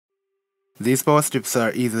These power strips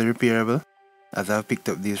are easily repairable, as I've picked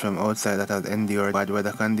up these from outside that have endured bad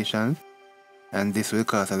weather conditions, and this will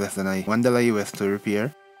cost less than $1 US to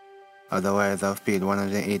repair, otherwise I've paid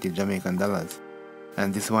 180 Jamaican dollars.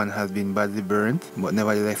 And this one has been badly burnt, but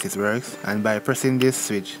nevertheless it works, and by pressing this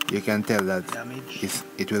switch you can tell that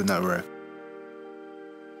it will not work.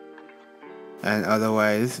 And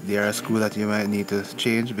otherwise there are screws that you might need to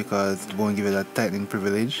change because it won't give you that tightening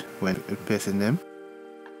privilege when replacing them.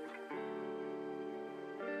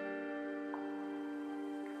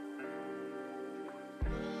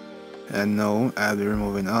 And now I'll be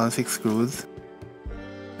removing all 6 screws,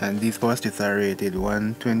 and these power strips are rated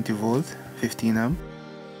 120 volts, 15 amp.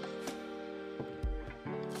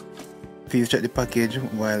 Please check the package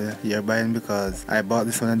while you're buying, because I bought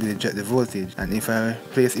this one and didn't check the voltage, and if I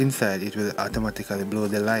place inside it will automatically blow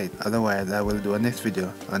the light. Otherwise I will do a next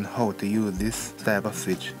video on how to use this type of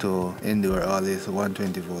switch to endure all this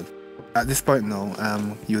 120 volts. At this point now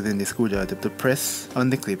I'm using the screwdriver to press on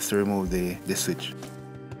the clips to remove the switch.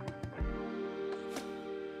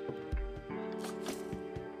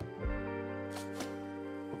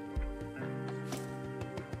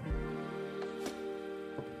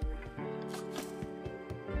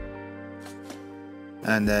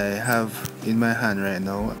 And I have in my hand right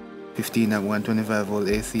now 15 amp 125 volt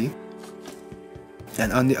AC,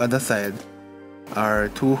 and on the other side are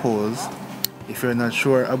 2 holes. If you're not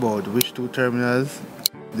sure about which 2 terminals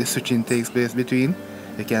the switching takes place between,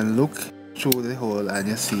 you can look through the hole and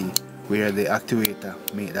you see where the actuator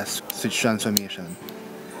make that switch transformation.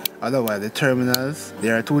 Otherwise the terminals,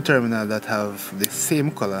 there are 2 terminals that have the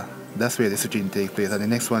same color, that's where the switching takes place, and the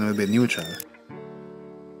next one will be neutral.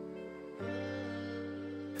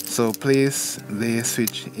 So place the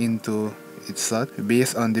switch into its slot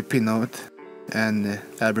based on the pinout, and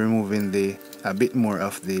I'll be removing a bit more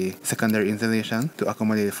of the secondary insulation to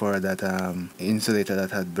accommodate for that insulator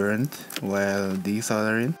that had burnt while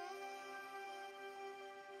desoldering.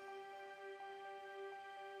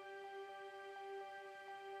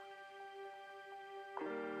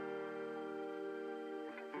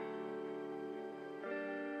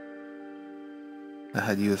 I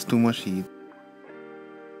had used too much heat.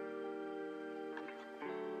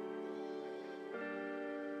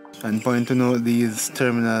 And point to note, these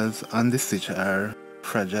terminals on the switch are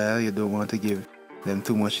fragile. You don't want to give them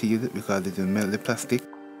too much heat because it will melt the plastic.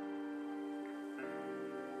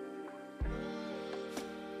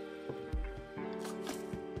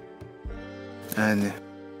 And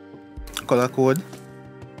color code,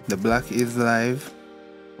 the black is live,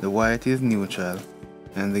 the white is neutral,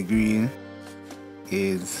 and the green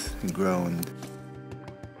is ground.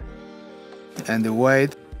 And the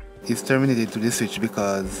white is terminated to the switch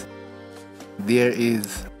because there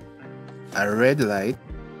is a red light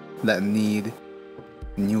that need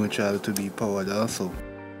neutral to be powered also.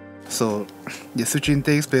 So the switching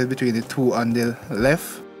takes place between the 2 on the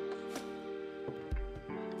left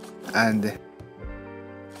and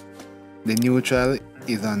the neutral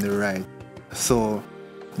is on the right. So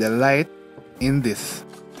the light in this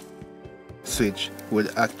switch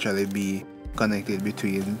would actually be connected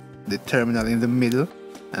between the terminal in the middle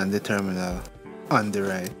and the terminal on the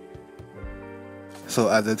right. So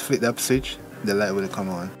as I flip that switch, the light will come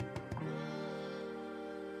on.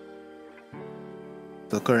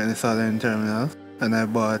 So currently soldering terminals, and I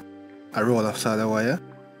bought a roll of solder wire,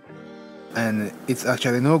 and it's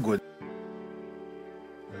actually no good.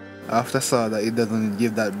 After solder, it doesn't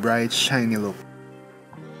give that bright shiny look.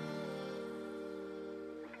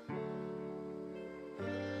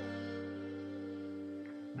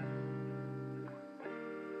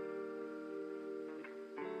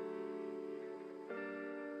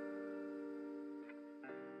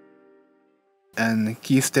 And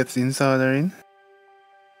key steps in soldering: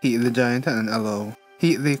 heat the joint and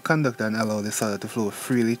heat the conductor and allow the solder to flow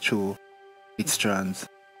freely through its strands.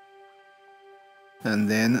 And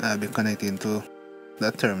then I'll be connecting to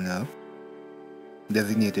that terminal,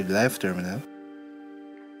 designated live terminal.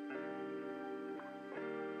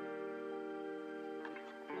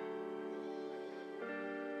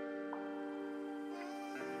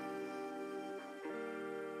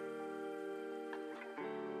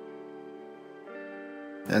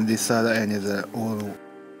 And this solder end is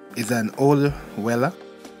an old Weller.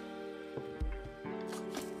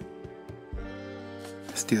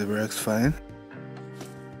 Still works fine.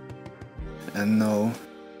 And now,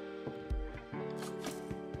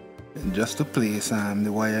 just to place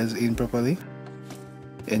the wires in properly,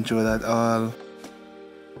 ensure that all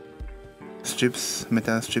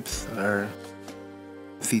metal strips are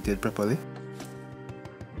seated properly.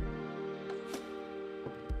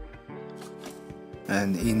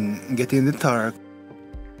 And in getting the torque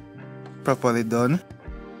properly done,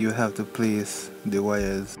 you have to place the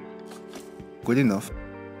wires good enough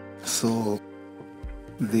so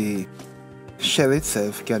the shell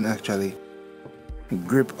itself can actually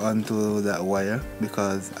grip onto that wire,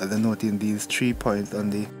 because as I noted, these 3 points on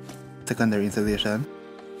the secondary insulation,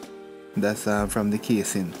 that's from the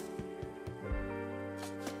casing.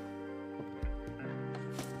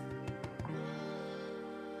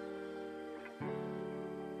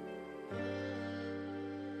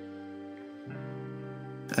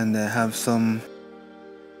 And I have some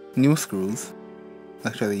new screws,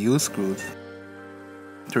 actually used screws,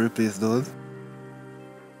 to replace those.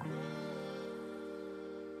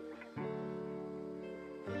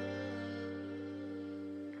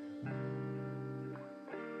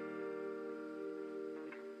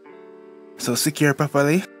 So secure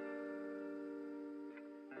properly.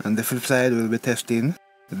 On the flip side, we'll be testing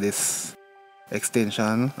this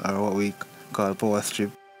extension, or what we call power strip,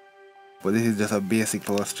 but this is just a basic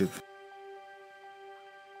power strip.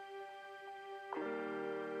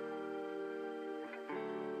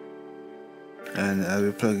 And I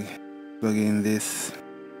will plug in this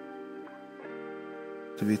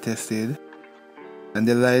to be tested, and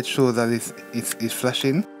the light shows that it's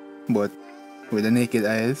flashing, but with the naked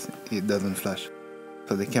eyes it doesn't flash.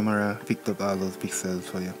 So the camera picked up all those pixels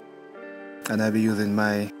for you. And I'll be using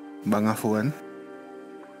my banger phone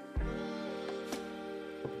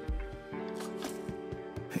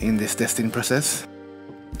in this testing process.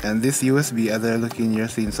 And this USB, as I look in, you're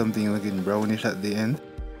seeing something looking brownish at the end.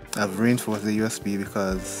 I've reinforced the USB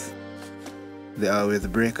because they always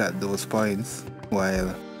break at those points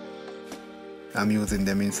while I'm using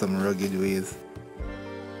them in some rugged ways.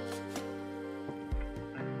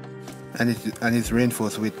 And it's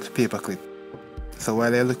reinforced with paper clip. So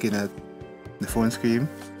while you're looking at the phone screen,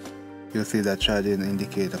 you'll see that charging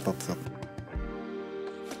indicator pops up.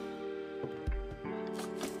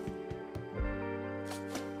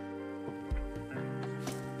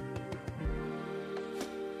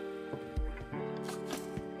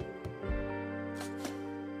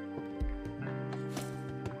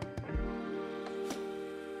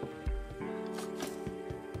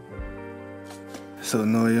 So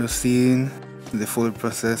now you're seeing the full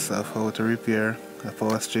process of how to repair a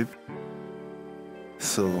power strip.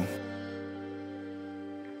 So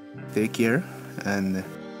take care and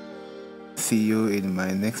see you in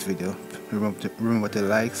my next video. Remember to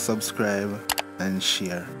like, subscribe and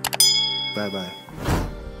share. Bye bye.